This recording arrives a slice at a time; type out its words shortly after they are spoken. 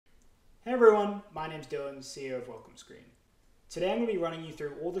Hey everyone, my name's Dylan, CEO of WelcomeScreen. Today I'm going to be running you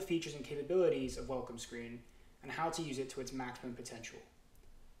through all the features and capabilities of WelcomeScreen and how to use it to its maximum potential.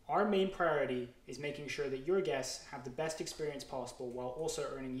 Our main priority is making sure that your guests have the best experience possible while also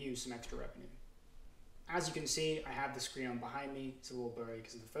earning you some extra revenue. As you can see, I have the screen on behind me. It's a little blurry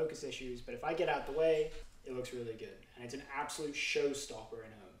because of the focus issues, but if I get out the way, it looks really good. And it's an absolute showstopper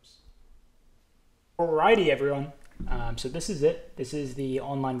in homes. Alrighty everyone. So this is it. This is the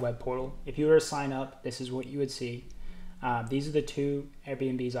online web portal. If you were to sign up, this is what you would see. These are the two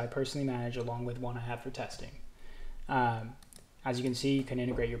Airbnbs I personally manage along with one I have for testing. As you can see, you can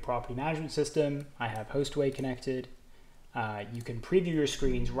integrate your property management system. I have Hostway connected. You can preview your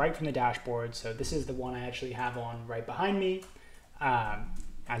screens right from the dashboard. So this is the one I actually have on right behind me.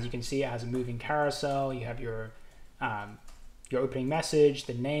 As you can see, it has a moving carousel. You have your opening message,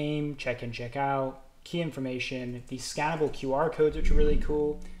 the name, check-in, check-out, key information, these scannable QR codes, which are really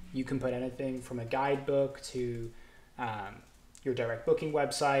cool. You can put anything from a guidebook to your direct booking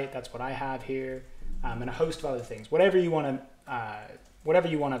website. That's what I have here, and a host of other things. Whatever you want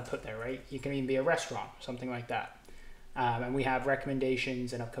to put there, right? You can even be a restaurant, something like that. And we have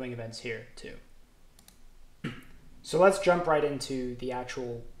recommendations and upcoming events here too. So let's jump right into the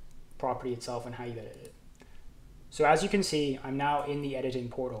actual property itself and how you edit it. So as you can see, I'm now in the editing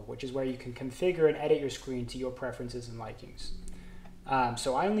portal, which is where you can configure and edit your screen to your preferences and likings.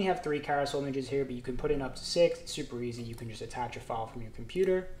 So I only have 3 carousel images here, but you can put in up to 6. It's super easy. You can just attach a file from your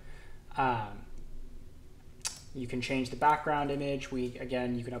computer. You can change the background image.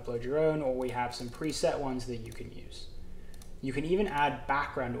 Again, you can upload your own, or we have some preset ones that you can use. You can even add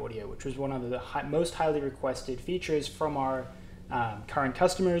background audio, which was one of the most highly requested features from our current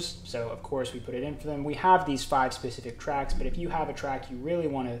customers. So of course we put it in for them. We have these 5 specific tracks, but if you have a track you really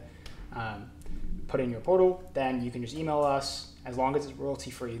want to put in your portal, then you can just email us. As long as it's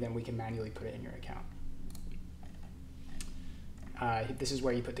royalty free, then we can manually put it in your account. This is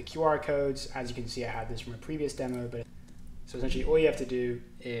where you put the QR codes. As you can see, I had this from a previous demo, but so essentially all you have to do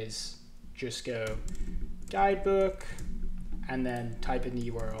is just go guidebook and then type in the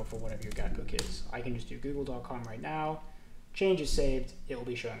URL for whatever your guidebook is. I can just do google.com right now. Change is saved, it will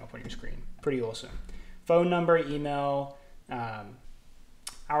be showing up on your screen. Pretty awesome. Phone number, email,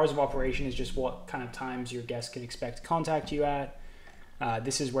 hours of operation is just what kind of times your guests can expect to contact you at.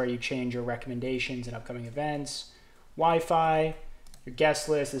 This is where you change your recommendations and upcoming events. Wi-Fi, your guest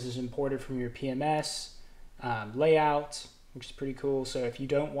list, this is imported from your PMS. Layout, which is pretty cool. So if you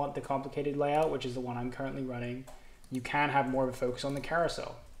don't want the complicated layout, which is the one I'm currently running, you can have more of a focus on the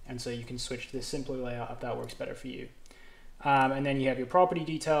carousel. And so you can switch to this simpler layout if that works better for you. And then you have your property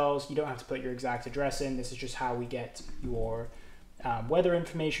details. You don't have to put your exact address in. This is just how we get your weather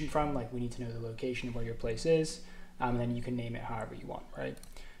information from. Like, we need to know the location of where your place is. And then you can name it however you want, right?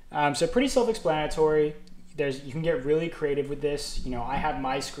 So pretty self-explanatory. You can get really creative with this. You know, I have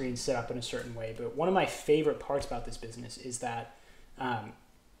my screen set up in a certain way, but one of my favorite parts about this business is that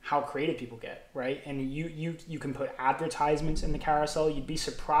how creative people get, right? And you can put advertisements in the carousel. You'd be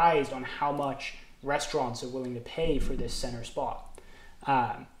surprised on how much restaurants are willing to pay for this center spot.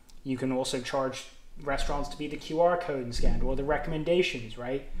 You can also charge restaurants to be the QR code and scanned, or the recommendations,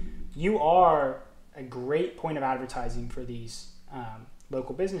 right? You are a great point of advertising for these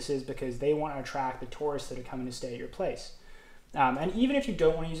local businesses because they want to attract the tourists that are coming to stay at your place. And even if you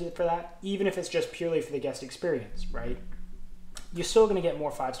don't want to use it for that, even if it's just purely for the guest experience, right? You're still going to get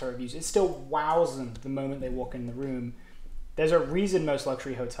more 5-star reviews. It still wows them the moment they walk in the room. There's a reason most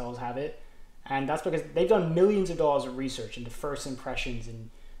luxury hotels have it. And that's because they've done millions of dollars of research into first impressions and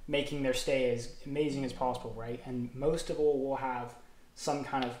making their stay as amazing as possible, right? And most of all will have some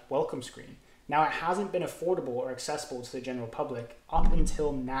kind of welcome screen. Now, it hasn't been affordable or accessible to the general public up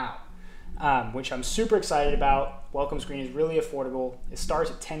until now, which I'm super excited about. Welcome Screen is really affordable. It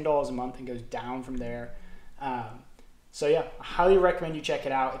starts at $10 a month and goes down from there. So yeah, I highly recommend you check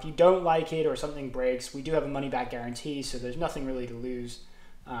it out. If you don't like it or something breaks, we do have a money-back guarantee, so there's nothing really to lose.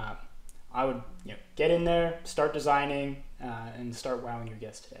 I would get in there, start designing, and start wowing your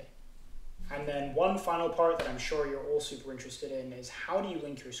guests today. And then one final part that I'm sure you're all super interested in is how do you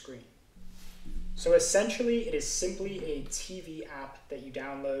link your screen? So essentially, it is simply a TV app that you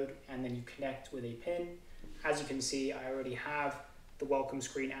download and then you connect with a pin. As you can see, I already have the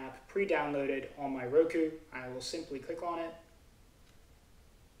WelcomeScreen app pre-downloaded on my Roku. I will simply click on it.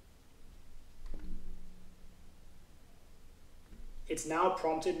 It's now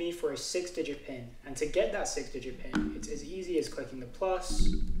prompted me for a 6-digit PIN. And to get that 6-digit PIN, it's as easy as clicking the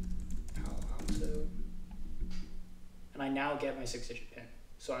plus, and I now get my 6-digit PIN.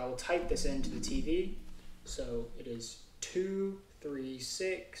 So I will type this into the TV. So it is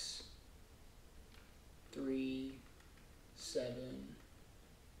 236 3, 7,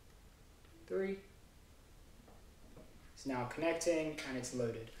 3. It's now connecting and it's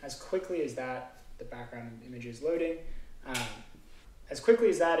loaded. As quickly as that, the background image is loading. As quickly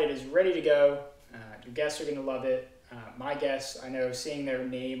as that, it is ready to go. Your guests are going to love it. My guests, I know, seeing their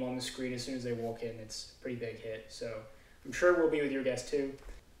name on the screen as soon as they walk in, it's a pretty big hit. So I'm sure it will be with your guests too.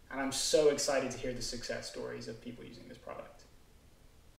 And I'm so excited to hear the success stories of people using this product.